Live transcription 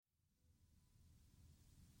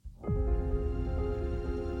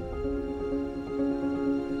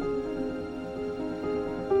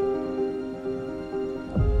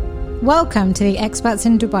Welcome to the Expats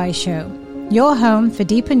in Dubai show, your home for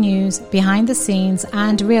deeper news, behind the scenes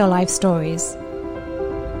and real life stories.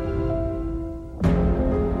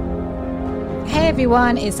 Hey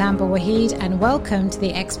everyone, it's Amber Waheed and welcome to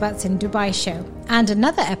the Expats in Dubai show and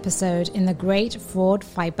another episode in the Great Fraud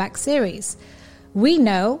Fight Back series. We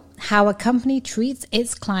know how a company treats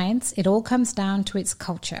its clients. It all comes down to its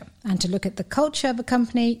culture. And to look at the culture of a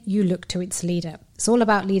company, you look to its leader. It's all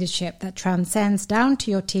about leadership that transcends down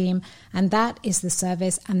to your team, and that is the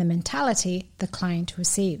service and the mentality the client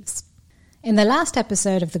receives. In the last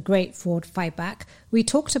episode of the Great Fraud Fight Back, we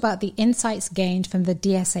talked about the insights gained from the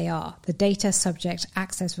DSAR, the Data Subject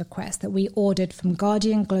Access Request that we ordered from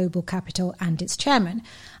Guardian Global Capital and its chairman,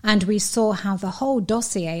 and we saw how the whole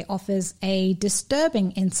dossier offers a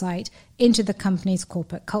disturbing insight into the company's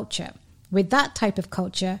corporate culture. With that type of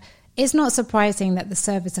culture, it's not surprising that the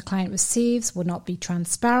service a client receives will not be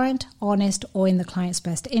transparent, honest, or in the client's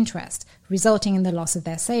best interest, resulting in the loss of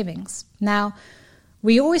their savings. Now,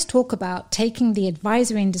 we always talk about taking the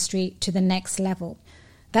advisory industry to the next level,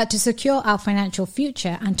 that to secure our financial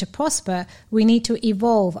future and to prosper, we need to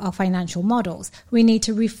evolve our financial models. We need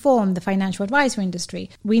to reform the financial advisory industry.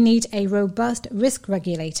 We need a robust risk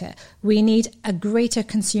regulator. We need a greater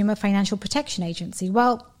consumer financial protection agency.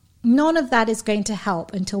 Well, none of that is going to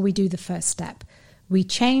help until we do the first step. We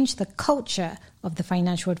change the culture of the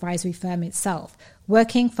financial advisory firm itself,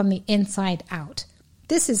 working from the inside out.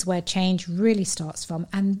 This is where change really starts from,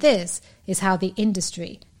 and this is how the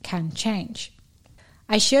industry can change.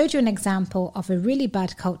 I showed you an example of a really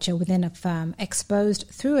bad culture within a firm exposed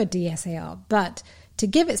through a DSAR, but to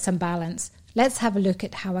give it some balance, let's have a look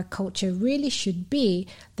at how a culture really should be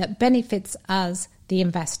that benefits us, the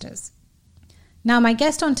investors. Now, my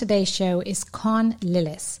guest on today's show is Con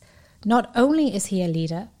Lillis. Not only is he a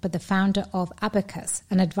leader, but the founder of Abacus,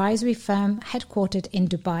 an advisory firm headquartered in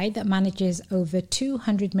Dubai that manages over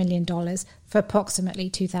 $200 million for approximately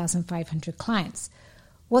 2,500 clients.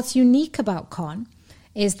 What's unique about Con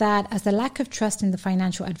is that as the lack of trust in the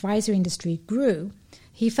financial advisory industry grew,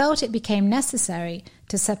 he felt it became necessary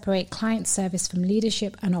to separate client service from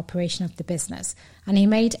leadership and operation of the business, and he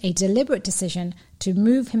made a deliberate decision to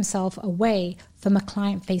move himself away from a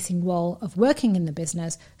client-facing role of working in the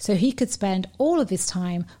business so he could spend all of his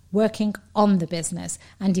time working on the business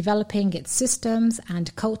and developing its systems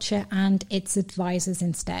and culture and its advisors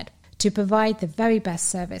instead to provide the very best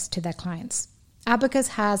service to their clients. Abacus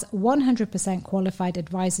has 100% qualified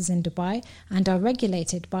advisors in Dubai and are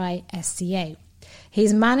regulated by SCA.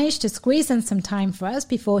 He's managed to squeeze in some time for us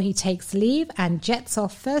before he takes leave and jets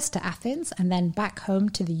off first to Athens and then back home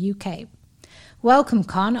to the UK. Welcome,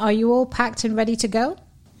 Con. Are you all packed and ready to go?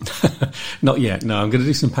 Not yet. No, I'm going to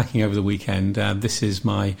do some packing over the weekend. This is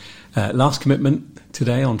my last commitment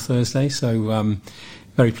today on Thursday, so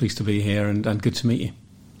very pleased to be here and good to meet you.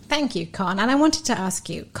 Thank you, Con. And I wanted to ask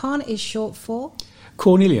you, Con is short for?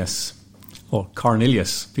 Cornelius. Or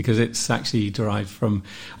Cornelius, because it's actually derived from,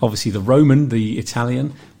 obviously, the Roman, the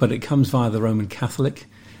Italian, but it comes via the Roman Catholic,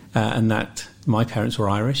 and that my parents were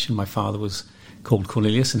Irish, and my father was called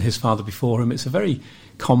Cornelius, and his father before him. It's a very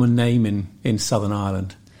common name in Southern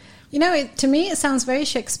Ireland. You know, to me, it sounds very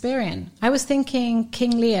Shakespearean. I was thinking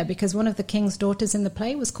King Lear, because one of the king's daughters in the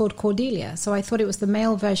play was called Cordelia, so I thought it was the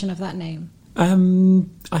male version of that name.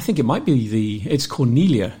 I think it might be it's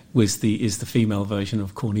Cornelia is the female version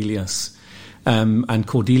of Cornelius. And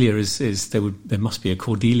Cordelia is there must be a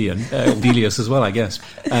Cordelius as well, I guess.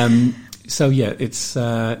 So yeah, it's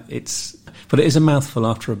but it is a mouthful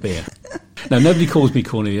after a beer. Now, nobody calls me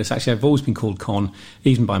Cornelius. Actually, I've always been called Con,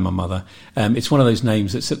 even by my mother. It's one of those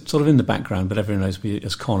names that's sort of in the background, but everyone knows me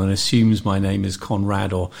as Con and assumes my name is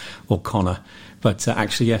Conrad or Connor. But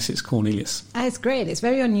actually, yes, it's Cornelius. It's great. It's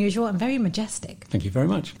very unusual and very majestic. Thank you very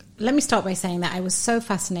much. Let me start by saying that I was so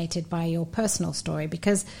fascinated by your personal story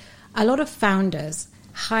because a lot of founders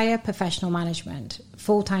hire professional management,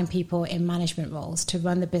 full-time people in management roles to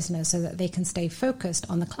run the business so that they can stay focused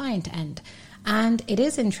on the client end. And it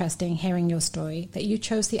is interesting hearing your story that you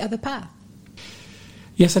chose the other path.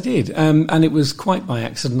 Yes, I did. And it was quite by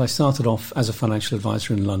accident. I started off as a financial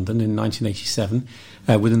advisor in London in 1987.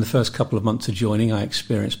 Within the first couple of months of joining, I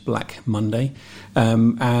experienced Black Monday.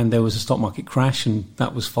 And there was a stock market crash, and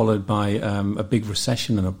that was followed by a big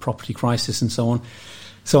recession and a property crisis and so on.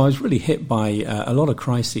 So I was really hit by a lot of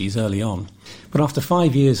crises early on. But after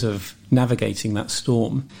 5 years of navigating that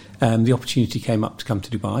storm, the opportunity came up to come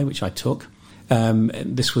to Dubai, which I took.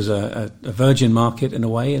 This was a virgin market in a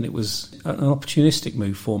way, and it was an opportunistic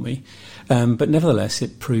move for me. But nevertheless,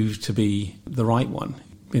 it proved to be the right one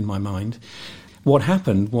in my mind. What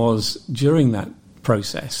happened was during that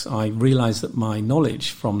process, I realised that my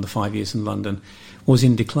knowledge from the 5 years in London was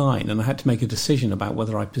in decline, and I had to make a decision about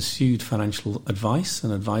whether I pursued financial advice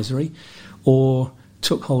and advisory or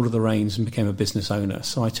took hold of the reins and became a business owner.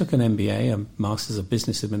 So I took an MBA, a Masters of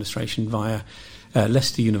Business Administration, via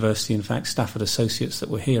Leicester University. In fact, Stafford Associates that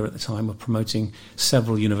were here at the time were promoting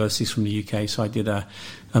several universities from the UK. So I did an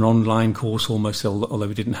online course almost, although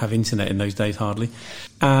we didn't have internet in those days hardly.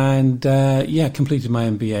 And completed my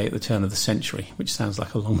MBA at the turn of the century, which sounds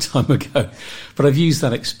like a long time ago. But I've used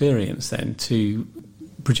that experience then to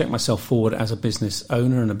project myself forward as a business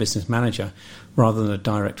owner and a business manager rather than a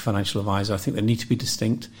direct financial advisor. I think they need to be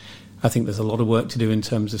distinct. I think there's a lot of work to do in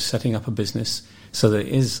terms of setting up a business so that it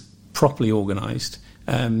is properly organised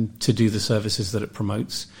to do the services that it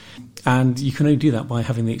promotes. And you can only do that by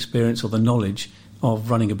having the experience or the knowledge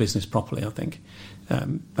of running a business properly, I think.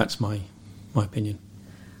 That's my opinion.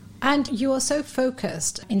 And you are so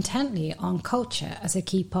focused intently on culture as a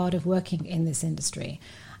key part of working in this industry.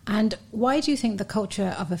 And why do you think the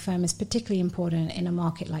culture of a firm is particularly important in a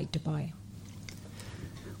market like Dubai?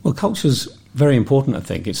 Well, culture's very important, I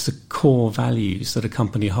think. It's the core values that a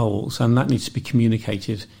company holds, and that needs to be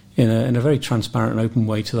communicated in a very transparent and open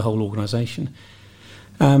way to the whole organisation.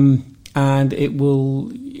 And it will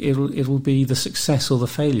be the success or the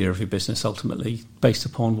failure of your business ultimately based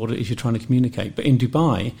upon what it is you're trying to communicate. But in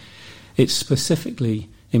Dubai, it's specifically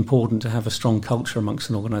important to have a strong culture amongst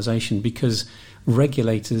an organisation because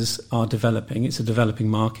regulators are developing. It's a developing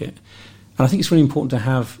market. And I think it's really important to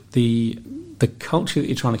have the culture that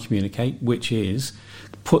you're trying to communicate, which is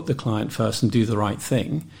put the client first and do the right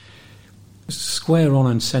thing, square on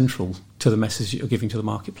and central to the message you're giving to the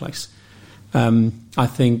marketplace. I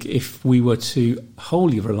think if we were to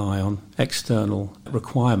wholly rely on external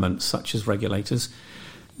requirements such as regulators,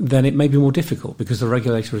 then it may be more difficult because the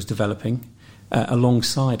regulator is developing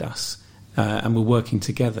alongside us and we're working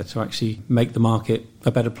together to actually make the market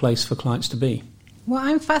a better place for clients to be. Well,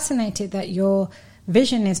 I'm fascinated that your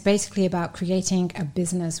vision is basically about creating a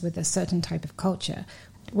business with a certain type of culture.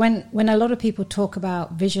 When a lot of people talk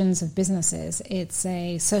about visions of businesses, it's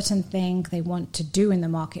a certain thing they want to do in the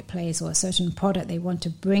marketplace or a certain product they want to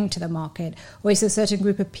bring to the market, or it's a certain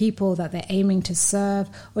group of people that they're aiming to serve,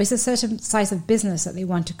 or it's a certain size of business that they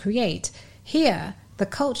want to create. Here, the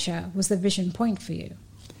culture was the vision point for you.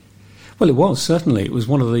 Well, it was, certainly. It was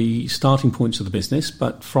one of the starting points of the business,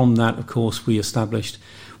 but from that, of course, we established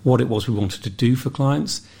what it was we wanted to do for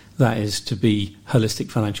clients, that is to be holistic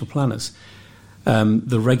financial planners.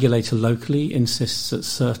 The regulator locally insists that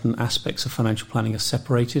certain aspects of financial planning are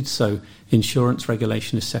separated, so insurance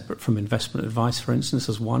regulation is separate from investment advice, for instance,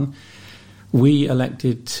 as one. We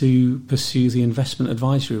elected to pursue the investment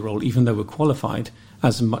advisory role, even though we're qualified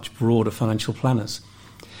as much broader financial planners.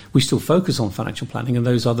 We still focus on financial planning, and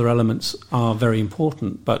those other elements are very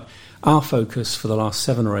important, but our focus for the last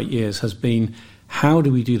 7 or 8 years has been how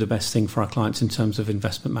do we do the best thing for our clients in terms of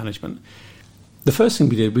investment management. The first thing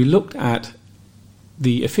we did, we looked at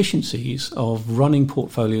the efficiencies of running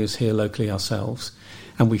portfolios here locally ourselves,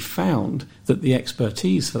 and we found that the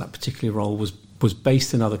expertise for that particular role was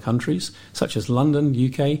based in other countries, such as London,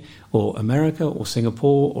 UK, or America, or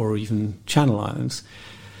Singapore, or even Channel Islands.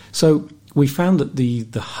 So we found that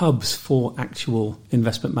the hubs for actual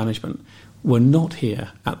investment management were not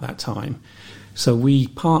here at that time. So we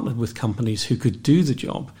partnered with companies who could do the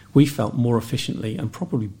job, we felt, more efficiently and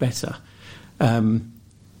probably better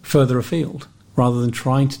further afield, rather than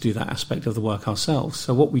trying to do that aspect of the work ourselves.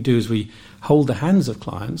 So what we do is we hold the hands of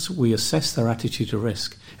clients, we assess their attitude to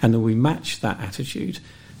risk, and then we match that attitude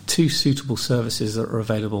to suitable services that are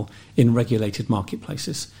available in regulated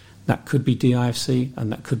marketplaces. That could be DIFC, and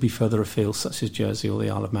that could be further afield, such as Jersey or the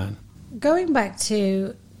Isle of Man. Going back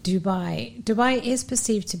to Dubai is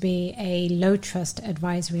perceived to be a low-trust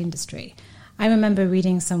advisory industry. I remember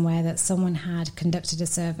reading somewhere that someone had conducted a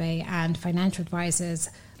survey and financial advisors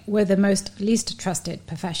were the least trusted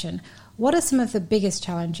profession. What are some of the biggest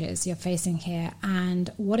challenges you're facing here,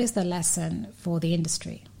 and what is the lesson for the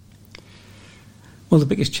industry? Well, the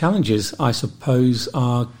biggest challenges, I suppose,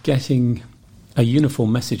 are getting a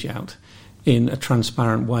uniform message out in a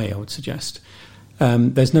transparent way, I would suggest.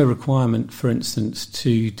 There's no requirement, for instance,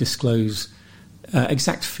 to disclose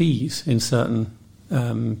exact fees in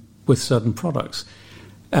with certain products.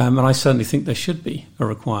 And I certainly think there should be a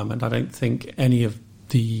requirement. I don't think any of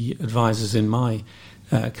the advisors in my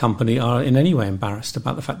company are in any way embarrassed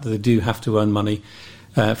about the fact that they do have to earn money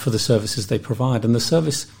for the services they provide. And the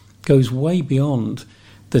service goes way beyond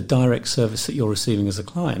the direct service that you're receiving as a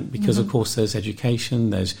client, because, of course, there's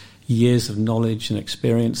education, there's years of knowledge and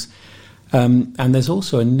experience. And there's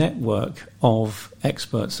also a network of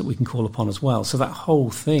experts that we can call upon as well. So that whole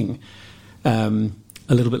thing, a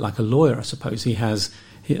little bit like a lawyer, I suppose, he has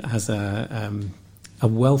a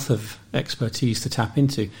wealth of expertise to tap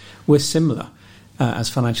into. We're similar as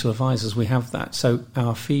financial advisors. We have that. So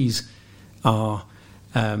our fees are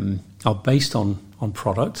based on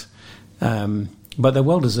product, but they're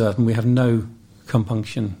well deserved, and we have no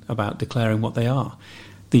compunction about declaring what they are.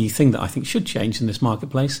 The thing that I think should change in this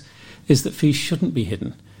marketplace is that fees shouldn't be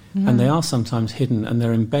hidden. And they are sometimes hidden, and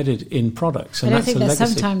they're embedded in products. And I don't think they're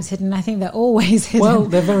sometimes hidden. I think they're always hidden. Well,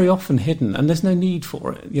 they're very often hidden, and there's no need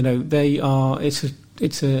for it. You know, they are. It's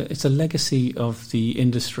a legacy of the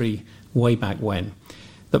industry way back when.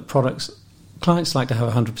 That clients like to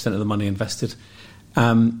have 100% of the money invested,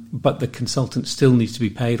 but the consultant still needs to be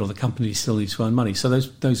paid, or the company still needs to earn money. So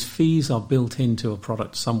those fees are built into a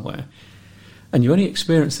product somewhere. And you only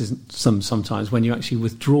experience them sometimes when you actually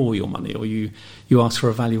withdraw your money, or you ask for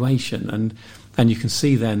a valuation, and you can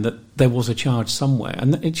see then that there was a charge somewhere.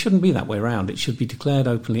 And it shouldn't be that way around. It should be declared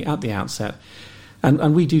openly at the outset.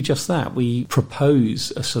 And we do just that. We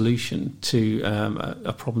propose a solution to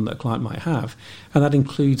a problem that a client might have, and that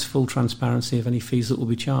includes full transparency of any fees that will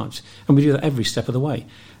be charged. And we do that every step of the way.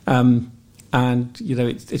 And, you know,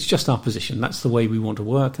 it's just our position. That's the way we want to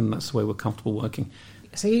work, and that's the way we're comfortable working.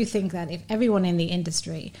 So you think that if everyone in the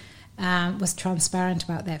industry was transparent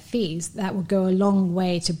about their fees, that would go a long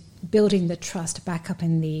way to building the trust back up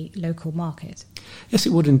in the local market? Yes,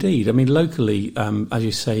 it would indeed. I mean, locally, as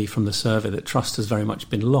you say from the survey, that trust has very much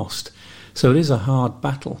been lost. So it is a hard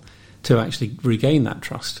battle to actually regain that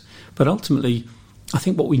trust. But ultimately, I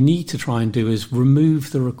think what we need to try and do is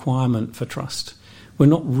remove the requirement for trust. We're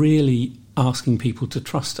not really asking people to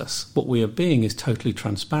trust us. What we are being is totally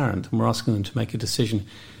transparent, and we're asking them to make a decision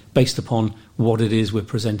based upon what it is we're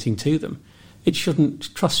presenting to them.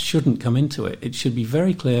 Trust shouldn't come into it. It should be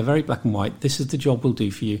very clear, very black and white. This is the job we'll do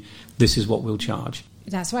for you. This is what we'll charge.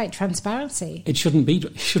 That's right, transparency. It shouldn't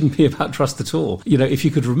be about trust at all. You know, if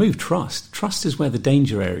you could remove trust is where the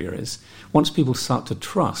danger area is. Once people start to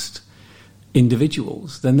trust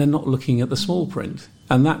individuals, then they're not looking at the small print.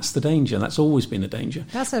 And that's the danger. That's always been a danger.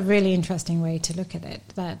 That's a really interesting way to look at it,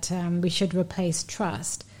 that we should replace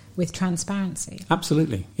trust with transparency.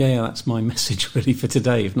 Absolutely. Yeah, that's my message really for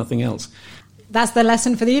today, if nothing else. That's the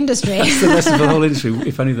lesson for the industry. That's the lesson for the whole industry,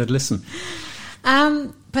 if only they'd listen.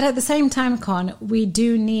 But at the same time, Con, we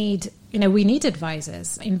need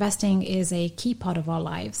advisors. Investing is a key part of our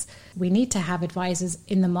lives. We need to have advisors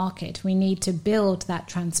in the market. We need to build that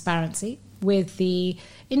transparency with the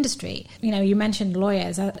industry. You know, you mentioned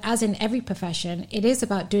lawyers. As in every profession, it is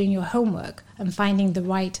about doing your homework and finding the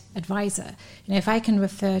right advisor. You know, if I can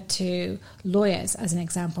refer to lawyers as an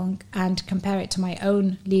example and compare it to my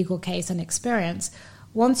own legal case and experience,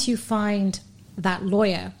 once you find that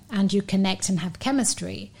lawyer and you connect and have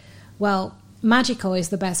chemistry, well, magical is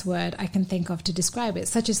the best word I can think of to describe it,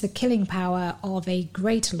 such as the killing power of a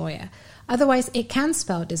great lawyer. Otherwise, it can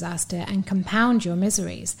spell disaster and compound your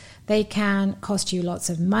miseries. They can cost you lots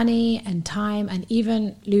of money and time and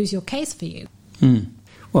even lose your case for you.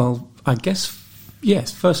 Well, I guess,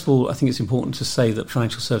 yes, first of all, I think it's important to say that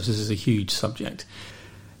financial services is a huge subject.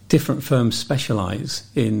 Different firms specialise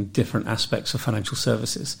in different aspects of financial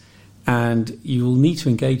services, and you will need to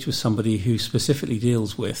engage with somebody who specifically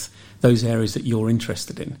deals with those areas that you're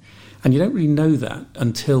interested in. And you don't really know that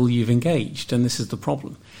until you've engaged, and this is the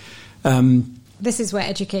problem. This is where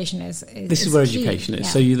education is. This is where education is. Yeah.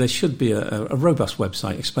 So there should be a robust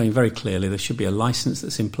website explaining very clearly. There should be a license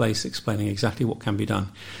that's in place explaining exactly what can be done.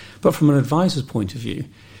 But from an advisor's point of view,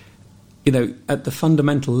 you know, at the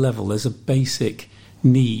fundamental level, there's a basic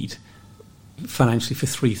need financially for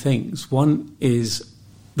three things. One is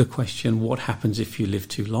the question, what happens if you live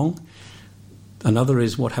too long? Another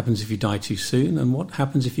is, what happens if you die too soon? And what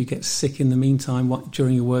happens if you get sick in the meantime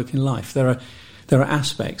during your working life? There are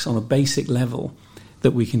aspects on a basic level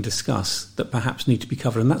that we can discuss that perhaps need to be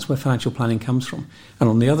covered, and that's where financial planning comes from. And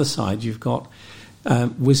on the other side, you've got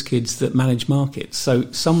whiz kids that manage markets.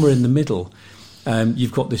 So somewhere in the middle,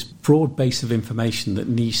 you've got this broad base of information that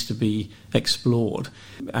needs to be explored.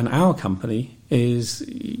 And our company is,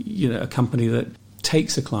 you know, a company that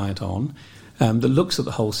takes a client on, that looks at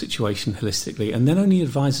the whole situation holistically, and then only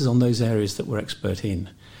advises on those areas that we're expert in.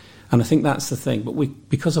 And I think that's the thing. But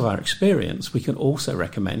because of our experience, we can also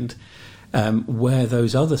recommend where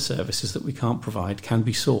those other services that we can't provide can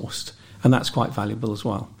be sourced. And that's quite valuable as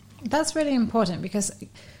well. That's really important, because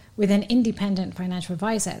with an independent financial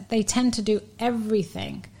advisor, they tend to do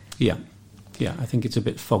everything. Yeah, I think it's a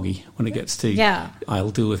bit foggy when it gets to,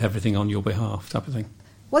 I'll deal with everything on your behalf type of thing.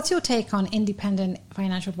 What's your take on independent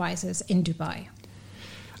financial advisors in Dubai?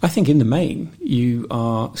 I think in the main, you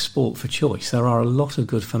are sport for choice. There are a lot of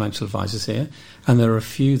good financial advisors here, and there are a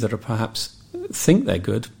few that are perhaps think they're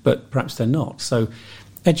good, but perhaps they're not. So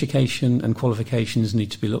education and qualifications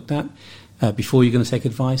need to be looked at. Before you're going to take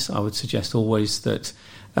advice, I would suggest always that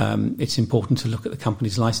it's important to look at the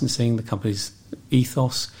company's licensing, the company's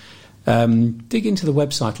ethos. Dig into the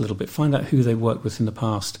website a little bit, find out who they worked with in the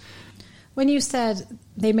past. When you said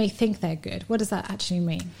they may think they're good, what does that actually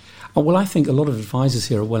mean? Well, I think a lot of advisors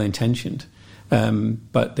here are well-intentioned,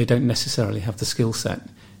 but they don't necessarily have the skill set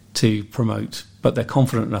to promote, but they're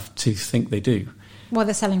confident enough to think they do. Well,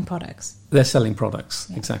 they're selling products. They're selling products,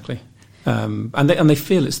 yeah. Exactly. And they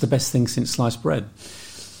feel it's the best thing since sliced bread.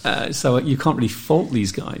 So you can't really fault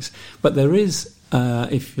these guys. But there is,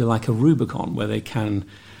 if you like, a Rubicon where they can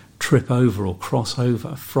trip over or cross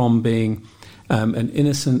over from being an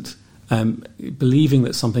innocent, believing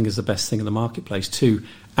that something is the best thing in the marketplace to,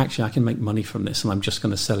 actually, I can make money from this and I'm just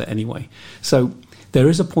going to sell it anyway. So there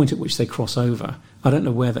is a point at which they cross over. I don't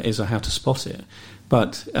know where that is or how to spot it,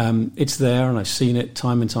 but it's there, and I've seen it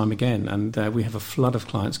time and time again. And we have a flood of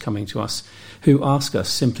clients coming to us who ask us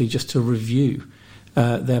simply just to review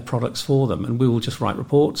their products for them, and we will just write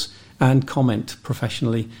reports and comment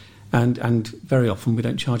professionally, and very often we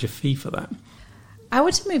don't charge a fee for that. I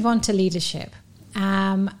want to move on to leadership,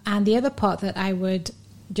 and the other part that I would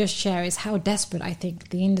just share is how desperate I think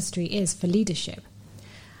the industry is for leadership.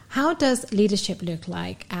 How does leadership look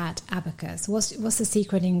like at Abacus? What's the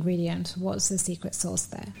secret ingredient? What's the secret sauce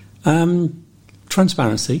there?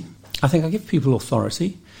 Transparency. I think I give people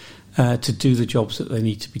authority to do the jobs that they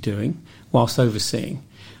need to be doing whilst overseeing.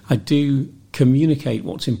 I do communicate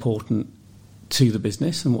what's important to the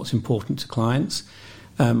business and what's important to clients.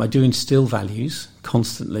 I do instill values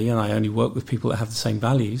constantly, and I only work with people that have the same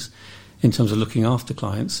values in terms of looking after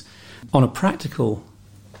clients. On a practical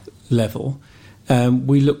level,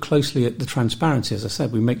 we look closely at the transparency. As I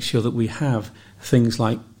said, we make sure that we have things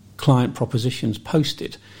like client propositions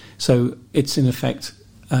posted. So it's in effect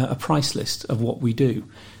a price list of what we do.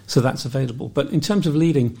 So that's available. But in terms of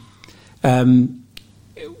leading, one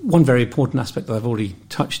very important aspect that I've already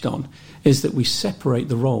touched on is that we separate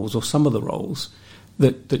the roles, or some of the roles,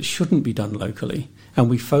 that shouldn't be done locally, and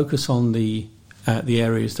we focus on the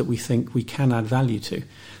areas that we think we can add value to.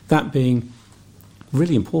 That being,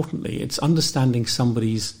 really importantly, it's understanding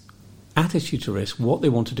somebody's attitude to risk, what they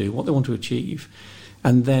want to do, what they want to achieve,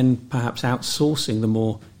 and then perhaps outsourcing the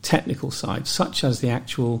more technical side, such as the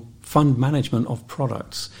actual fund management of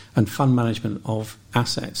products and fund management of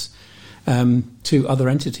assets, to other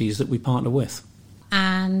entities that we partner with.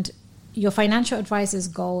 And your financial advisor's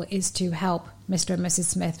goal is to help Mr. and Mrs.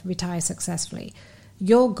 Smith retire successfully.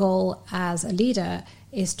 Your goal as a leader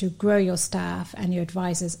is to grow your staff and your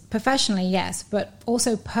advisors professionally, yes, but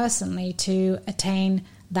also personally to attain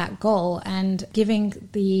that goal and giving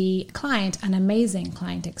the client an amazing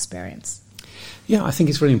client experience. Yeah, I think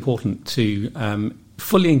it's really important to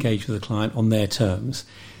fully engage with the client on their terms.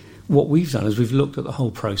 What we've done is we've looked at the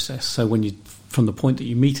whole process. So from the point that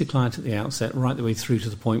you meet a client at the outset, right the way through to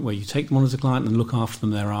the point where you take them on as a client and look after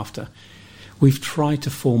them thereafter. We've tried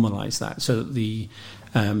to formalise that so that the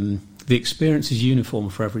experience is uniform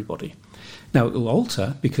for everybody. Now, it will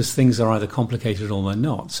alter because things are either complicated or they're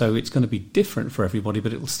not. So it's going to be different for everybody,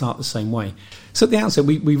 but it will start the same way. So at the outset,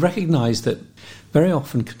 we recognise that very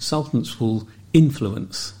often consultants will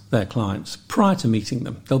influence their clients prior to meeting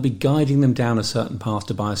them. They'll be guiding them down a certain path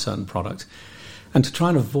to buy a certain product. And to try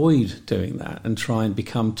and avoid doing that and try and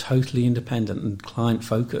become totally independent and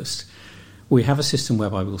client-focused, we have a system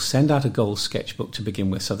whereby we'll send out a goals sketchbook to begin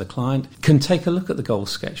with, so the client can take a look at the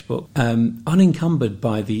goals sketchbook unencumbered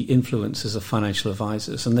by the influences of financial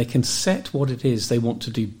advisors, and they can set what it is they want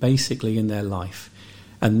to do basically in their life.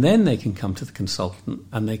 And then they can come to the consultant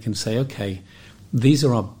and they can say, okay, these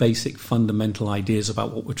are our basic fundamental ideas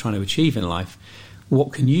about what we're trying to achieve in life.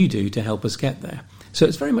 What can you do to help us get there? So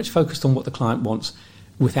it's very much focused on what the client wants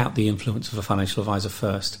without the influence of a financial advisor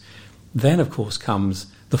first. Then, of course, comes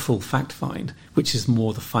the full fact find, which is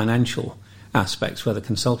more the financial aspects, where the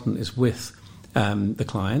consultant is with the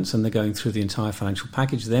clients and they're going through the entire financial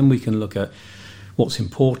package. Then we can look at what's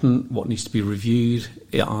important, what needs to be reviewed,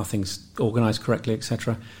 are things organised correctly,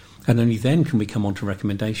 etc. And only then can we come on to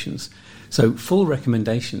recommendations. So full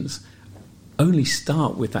recommendations only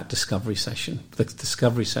start with that discovery session. The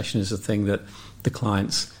discovery session is the thing that the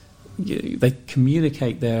clients, they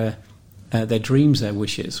communicate their dreams, their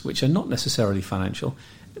wishes, which are not necessarily financial,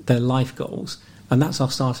 their life goals, and that's our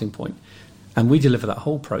starting point. And we deliver that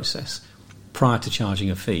whole process prior to charging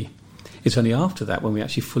a fee. It's only after that, when we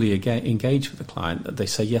actually fully engage with the client, that they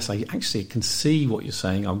say, yes, I actually can see what you're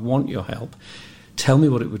saying. I want your help. Tell me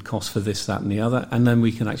what it would cost for this, that, and the other. And then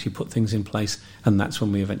we can actually put things in place. And that's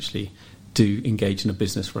when we eventually do engage in a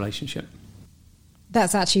business relationship.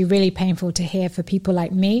 That's actually really painful to hear for people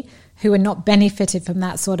like me who are not benefited from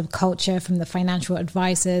that sort of culture from the financial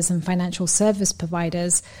advisors and financial service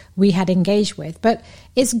providers we had engaged with. But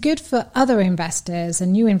it's good for other investors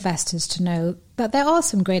and new investors to know that there are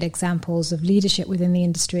some great examples of leadership within the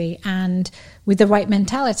industry and with the right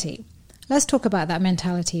mentality. Let's talk about that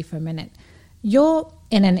mentality for a minute. You're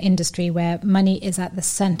in an industry where money is at the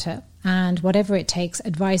center, and whatever it takes,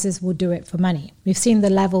 advisors will do it for money. We've seen the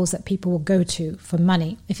levels that people will go to for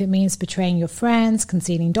money. If it means betraying your friends,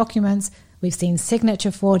 concealing documents, we've seen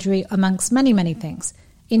signature forgery, amongst many, many things.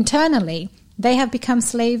 Internally, they have become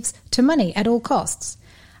slaves to money at all costs.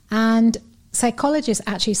 And psychologists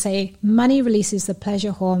actually say money releases the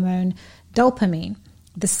pleasure hormone dopamine,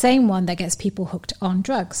 the same one that gets people hooked on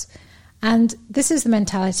drugs. And this is the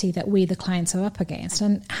mentality that we, the clients, are up against.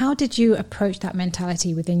 And how did you approach that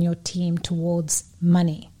mentality within your team towards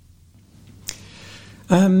money?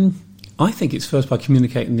 I think it's first by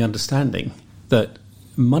communicating the understanding that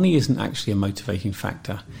money isn't actually a motivating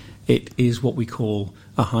factor. It is what we call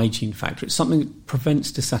a hygiene factor. It's something that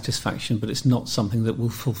prevents dissatisfaction, but it's not something that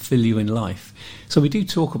will fulfill you in life. So we do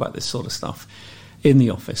talk about this sort of stuff in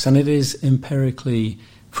the office, and it is empirically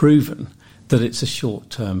proven that it's a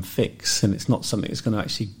short-term fix and it's not something that's going to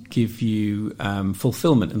actually give you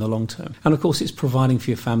fulfillment in the long term. And of course, it's providing for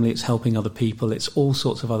your family, it's helping other people, it's all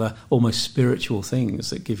sorts of other almost spiritual things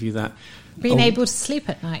that give you that. Being able to sleep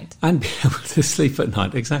at night. And be able to sleep at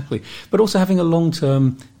night, exactly. But also having a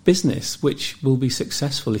long-term business which will be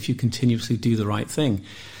successful if you continuously do the right thing.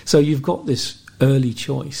 So you've got this early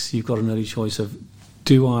choice. You've got an early choice of,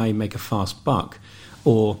 do I make a fast buck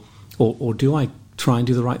or do I try and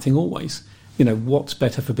do the right thing always? You know, what's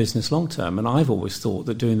better for business long term? And I've always thought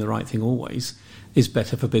that doing the right thing always is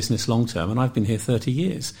better for business long term. And I've been here 30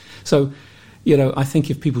 years. So, you know, I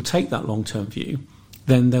think if people take that long term view,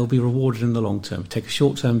 then they'll be rewarded in the long term. Take a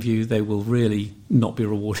short term view, they will really not be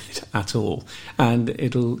rewarded at all. And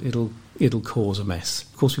it'll cause a mess.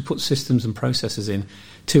 Of course, we put systems and processes in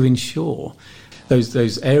to ensure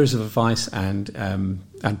those areas of advice and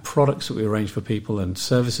products that we arrange for people and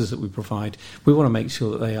services that we provide, we want to make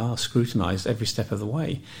sure that they are scrutinised every step of the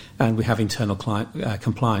way, and we have internal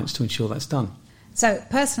compliance to ensure that's done. So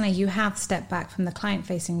personally, you have stepped back from the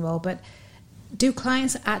client-facing role, but do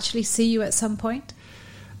clients actually see you at some point?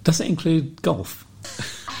 Does it include golf?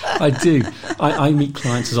 I do. I meet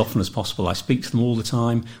clients as often as possible. I speak to them all the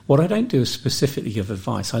time. What I don't do is specifically give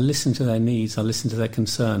advice. I listen to their needs, I listen to their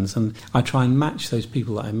concerns, and I try and match those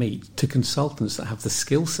people that I meet to consultants that have the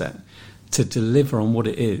skill set to deliver on what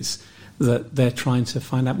it is that they're trying to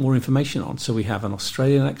find out more information on. So we have an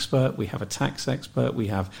Australian expert, we have a tax expert, we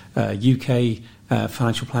have UK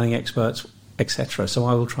financial planning experts, etc. So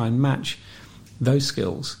I will try and match those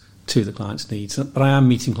skills to the client's needs. But I am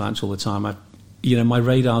meeting clients all the time. My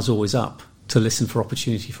radar's always up to listen for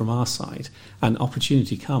opportunity from our side, and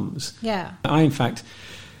opportunity comes. Yeah. I, in fact,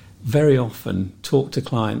 very often talk to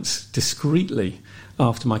clients discreetly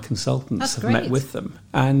after my consultants have met with them.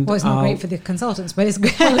 And it's not great for the consultants, but it's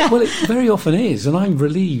good. well, it very often is, and I'm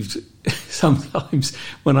relieved sometimes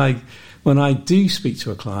when I do speak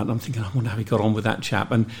to a client. I'm thinking, I wonder how he got on with that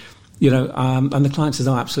chap, and the client says,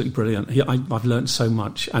 "Oh, absolutely brilliant. I've learned so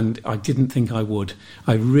much, and I didn't think I would.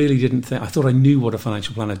 I really didn't think. I thought I knew what a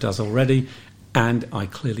financial planner does already, and I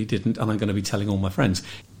clearly didn't. And I'm going to be telling all my friends."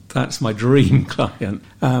 That's my dream client.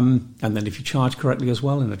 And then if you charge correctly as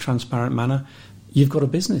well in a transparent manner, you've got a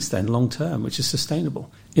business then long term which is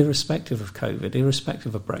sustainable, irrespective of COVID,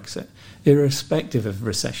 irrespective of Brexit, irrespective of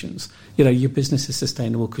recessions. Your business is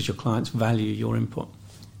sustainable because your clients value your input.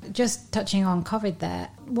 Just touching on COVID there,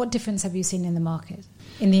 what difference have you seen in the market,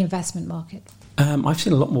 in the investment market? I've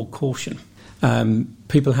seen a lot more caution.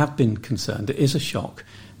 People have been concerned. It is a shock.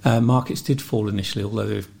 Markets did fall initially, although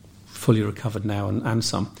they've fully recovered now and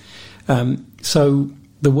some. So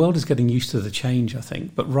the world is getting used to the change, I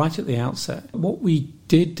think. But right at the outset, what we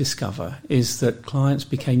did discover is that clients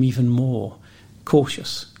became even more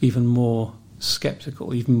cautious, even more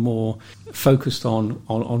sceptical, even more focused on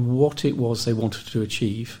what it was they wanted to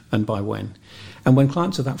achieve and by when. And when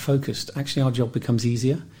clients are that focused, actually our job becomes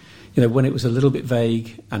easier. When it was a little bit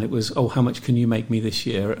vague and it was, how much can you make me this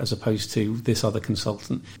year, as opposed to this other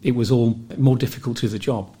consultant, it was all more difficult to do the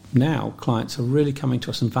job. Now clients are really coming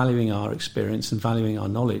to us and valuing our experience and valuing our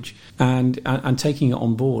knowledge and taking it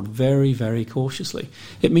on board very, very cautiously.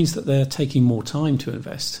 It means that they're taking more time to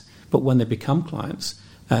invest, but when they become clients,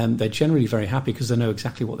 they're generally very happy because they know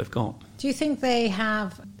exactly what they've got. Do you think they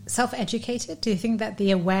have self-educated? Do you think that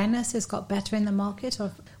the awareness has got better in the market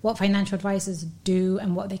of what financial advisors do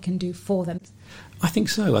and what they can do for them? I think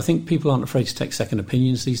so. I think people aren't afraid to take second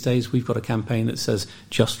opinions these days. We've got a campaign that says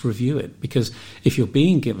just review it, because if you're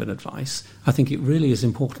being given advice, I think it really is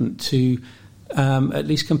important to at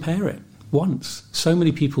least compare it once. So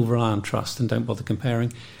many people rely on trust and don't bother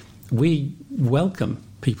comparing. We welcome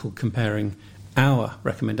people comparing our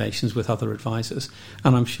recommendations with other advisors,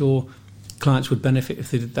 and I'm sure clients would benefit if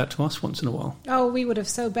they did that to us once in a while. Oh, we would have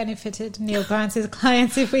so benefited, Neil Grant's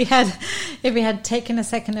clients, if we had taken a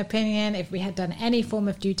second opinion, if we had done any form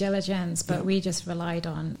of due diligence, but we just relied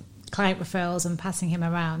on client referrals and passing him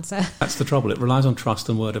around. So that's the trouble. It relies on trust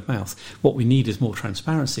and word of mouth. What we need is more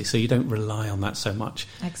transparency, so you don't rely on that so much.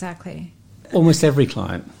 Exactly. Almost every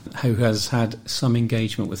client who has had some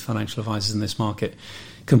engagement with financial advisors in this market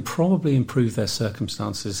can probably improve their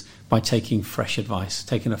circumstances by taking fresh advice,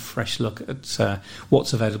 taking a fresh look at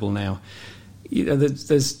what's available now. You know,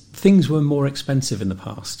 there's things were more expensive in the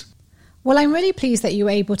past. Well, I'm really pleased that you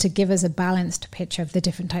were able to give us a balanced picture of the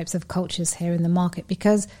different types of cultures here in the market,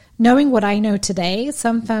 because knowing what I know today,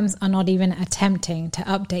 some firms are not even attempting to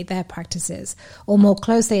update their practices or more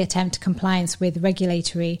closely attempt compliance with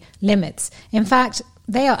regulatory limits. In fact,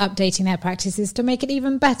 they are updating their practices to make it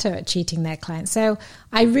even better at cheating their clients. So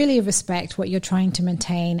I really respect what you're trying to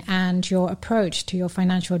maintain and your approach to your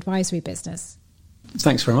financial advisory business.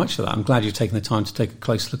 Thanks very much for that. I'm glad you've taken the time to take a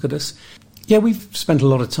close look at us. Yeah, we've spent a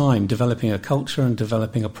lot of time developing a culture and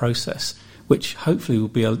developing a process, which hopefully will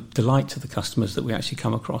be a delight to the customers that we actually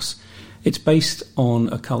come across. It's based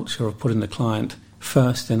on a culture of putting the client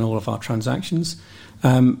first in all of our transactions,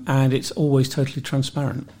 and it's always totally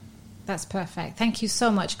transparent. That's perfect. Thank you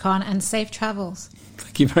so much, Con, and safe travels.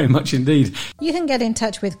 Thank you very much indeed. You can get in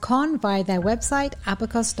touch with Con via their website,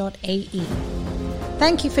 abacus.ae.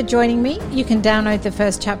 Thank you for joining me. You can download the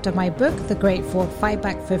first chapter of my book, The Great Fraud Fight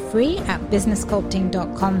Back, for free at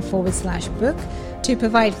businesssculpting.com/book. To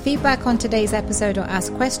provide feedback on today's episode or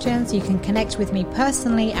ask questions, you can connect with me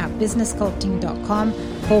personally at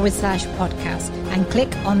businesssculpting.com/podcast and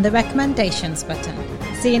click on the recommendations button.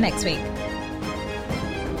 See you next week.